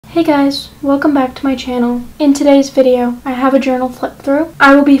Hey guys, welcome back to my channel. In today's video, I have a journal flip through.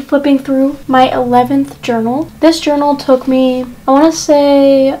 I will be flipping through my 11th journal. This journal took me, I want to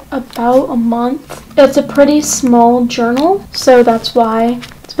say, about a month. It's a pretty small journal, so that's why.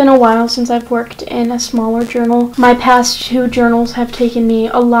 It's been a while since I've worked in a smaller journal. My past two journals have taken me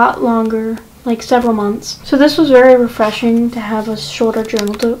a lot longer, like several months. So this was very refreshing to have a shorter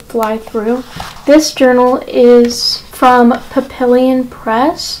journal to fly through. This journal is from Papillion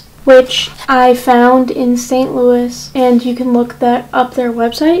Press, which I found in St. Louis, and you can look that up their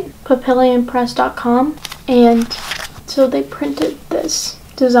website, papillionpress.com. And so they printed this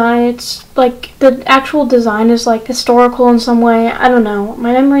design. It's like the actual design is like historical in some way. I don't know.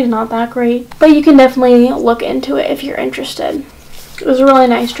 My memory's not that great, but you can definitely look into it if you're interested. It was a really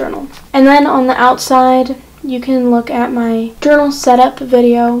nice journal. And then on the outside, you can look at my journal setup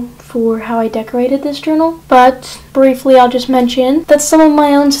video for how I decorated this journal. But briefly, I'll just mention that some of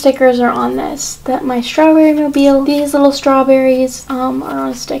my own stickers are on this. That my strawberry mobile, these little strawberries are on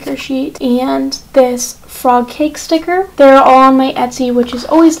a sticker sheet, and this frog cake sticker. They're all on my Etsy, which is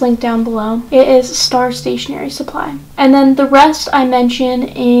always linked down below. It is Star Stationery Supply. And then the rest I mention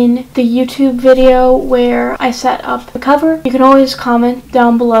in the YouTube video where I set up the cover. You can always comment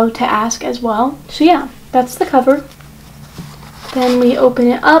down below to ask as well. So yeah, that's the cover. Then we open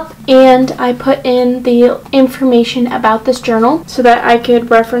it up, and I put in the information about this journal so that I could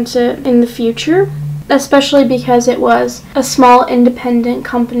reference it in the future, especially because it was a small independent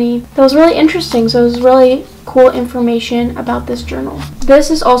company that was really interesting. So it was really cool information about this journal. This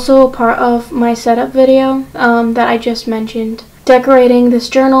is also a part of my setup video that I just mentioned, decorating this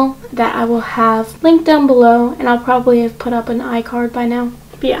journal, that I will have linked down below, and I'll probably have put up an iCard by now.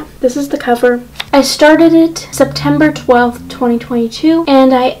 But yeah, this is the cover. I started it September 12th, 2022,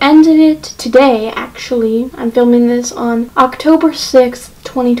 and I ended it today, actually. I'm filming this on October 6th,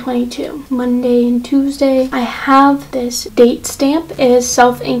 2022, Monday and Tuesday. I have this date stamp. It is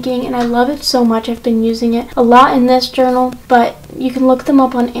self-inking, and I love it so much. I've been using it a lot in this journal, but you can look them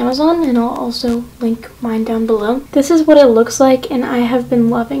up on Amazon, and I'll also link mine down below. This is what it looks like, and I have been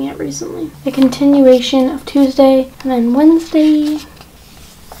loving it recently. A continuation of Tuesday, and then Wednesday.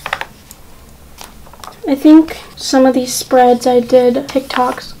 I think some of these spreads I did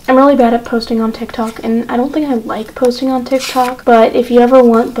TikToks. I'm really bad at posting on TikTok, and I don't think I like posting on TikTok, but if you ever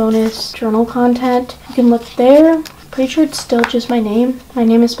want bonus journal content, you can look there. Pretty sure it's still just my name. My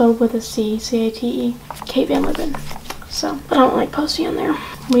name is spelled with a C, C-A-T-E, Cate Van Luven. So I don't like posting on there.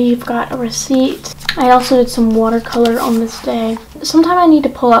 We've got a receipt. I also did some watercolor on this day. Sometime I need to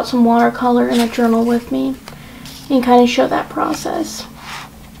pull out some watercolor in a journal with me and kind of show that process.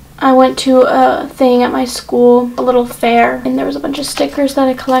 I went to a thing at my school, a little fair, and there was a bunch of stickers that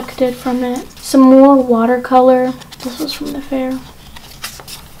I collected from it. Some more watercolor. This was from the fair.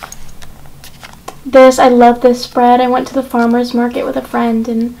 I love this spread. I went to the farmer's market with a friend,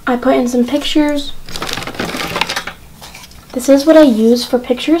 and I put in some pictures. This is what I use for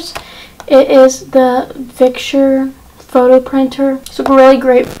pictures. It is the Victure photo printer. It's a really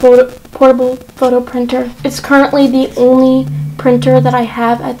great portable photo printer. It's currently the only printer that I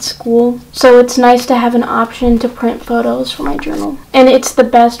have at school, so it's nice to have an option to print photos for my journal, and it's the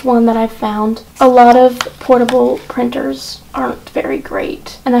best one that I've found. A lot of portable printers aren't very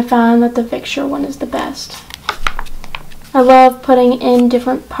great, and I found that the Victure one is the best. I love putting in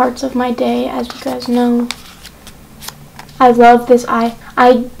different parts of my day, as you guys know. I love this.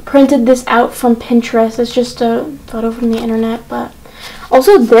 I printed this out from Pinterest. It's just a photo from the internet, but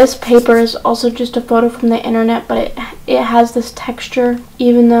also this paper is also just a photo from the internet, but it has this texture,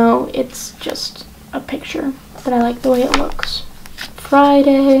 even though it's just a picture. But I like the way it looks.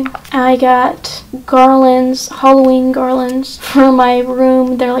 Friday, I got garlands, Halloween garlands for my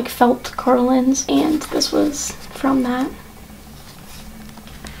room. They're like felt garlands, and this was from that.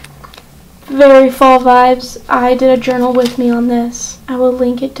 Very fall vibes. I did a journal with me on this. I will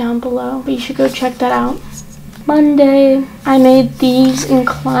link it down below, but you should go check that out. Monday, I made these in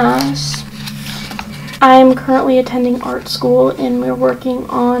class. I'm currently attending art school, and we're working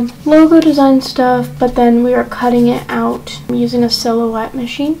on logo design stuff, but then we are cutting it out using a silhouette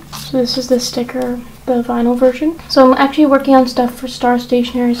machine. So this is the sticker, the vinyl version. So I'm actually working on stuff for Star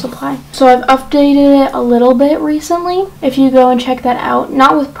Stationery Supply. So I've updated it a little bit recently. If you go and check that out,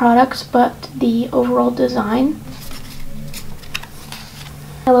 not with products, but the overall design.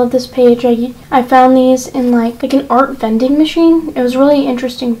 I love this page. I found these in like an art vending machine. It was a really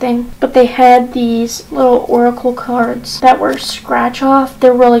interesting thing. But they had these little oracle cards that were scratch off.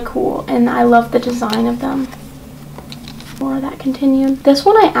 They're really cool, and I love the design of them. more of that continued. This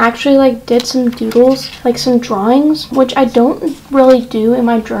one I actually like did some doodles, like some drawings, which I don't really do in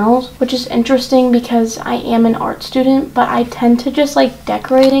my journals, which is interesting because I am an art student, but I tend to just like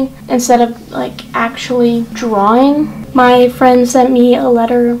decorating instead of like actually drawing. My friend sent me a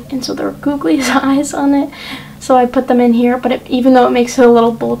letter, and so there were googly eyes on it, so I put them in here, but even though it makes it a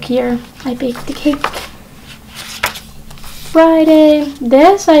little bulkier, I baked the cake. Friday.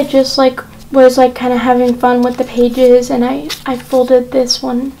 This I just like was like kind of having fun with the pages, and I folded this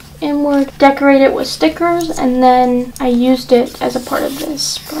one inward, decorated it with stickers, and then I used it as a part of this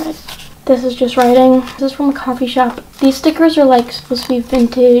spread. This is just writing. This is from a coffee shop. These stickers are like supposed to be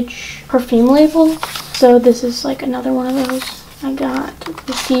vintage perfume label, so this is like another one of those. I got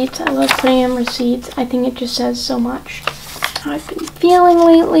receipts. I love putting in receipts. I think it just says so much. How I've been feeling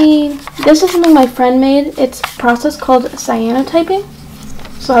lately. This is something my friend made. It's a process called cyanotyping.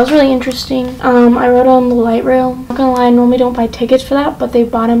 So that was really interesting. I wrote on the light rail. I'm not gonna lie, I normally don't buy tickets for that, but they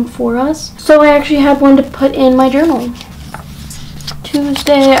bought them for us. So I actually had one to put in my journal.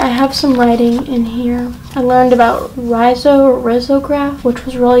 Tuesday, I have some writing in here. I learned about risograph, which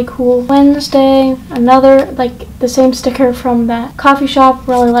was really cool. Wednesday, another, like the same sticker from that coffee shop.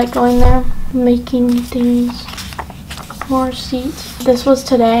 Really like going there, making things. More receipts. This was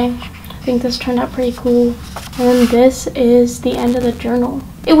today. I think this turned out pretty cool. And this is the end of the journal.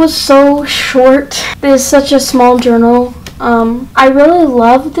 It was so short. This is such a small journal. I really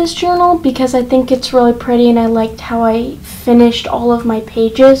love this journal because I think it's really pretty, and I liked how I finished all of my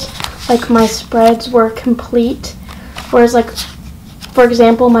pages. Like my spreads were complete. Whereas like, for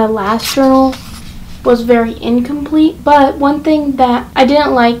example, my last journal was very incomplete. But one thing that I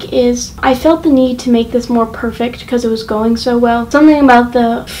didn't like is I felt the need to make this more perfect because it was going so well. Something about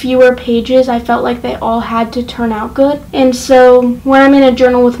the fewer pages, I felt like they all had to turn out good. And so when I'm in a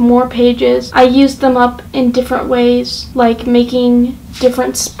journal with more pages, I use them up in different ways, like making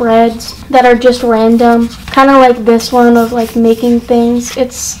different spreads that are just random, kind of like this one of like making things.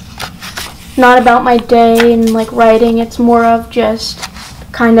 It's not about my day and like writing, it's more of just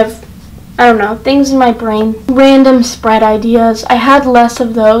kind of, I don't know, things in my brain, random spread ideas. I had less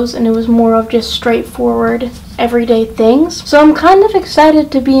of those, and it was more of just straightforward everyday things. So I'm kind of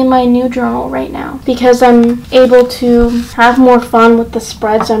excited to be in my new journal right now because I'm able to have more fun with the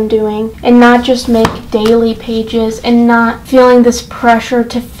spreads I'm doing and not just make daily pages and not feeling this pressure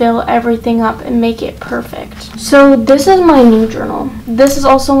to fill everything up and make it perfect. So this is my new journal. This is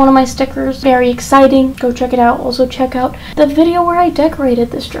also one of my stickers. Very exciting. Go check it out. Also check out the video where I decorated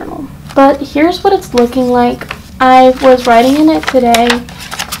this journal. But here's what it's looking like. I was writing in it today,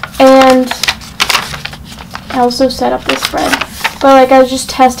 and I also set up this spread. But like I was just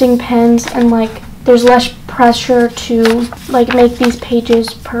testing pens, and like there's less pressure to like make these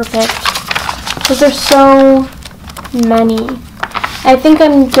pages perfect because there's so many. I think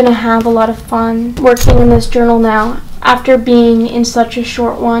I'm gonna have a lot of fun working in this journal now after being in such a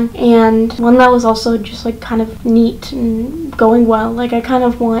short one, and one that was also just like kind of neat and going well. Like I kind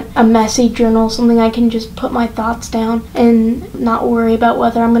of want a messy journal, something I can just put my thoughts down and not worry about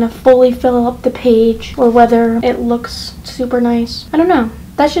whether I'm gonna fully fill up the page or whether it looks super nice. I don't know.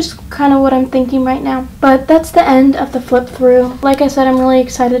 That's just kind of what I'm thinking right now. But that's the end of the flip through. Like I said, I'm really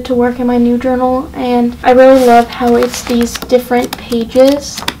excited to work in my new journal, and I really love how it's these different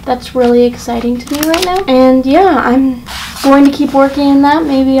pages. That's really exciting to me right now. And yeah, I'm going to keep working in that.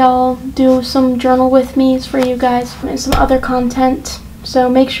 Maybe I'll do some journal with me's for you guys and some other content. So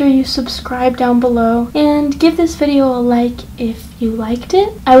make sure you subscribe down below and give this video a like if you liked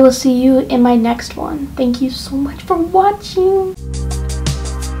it. I will see you in my next one. Thank you so much for watching.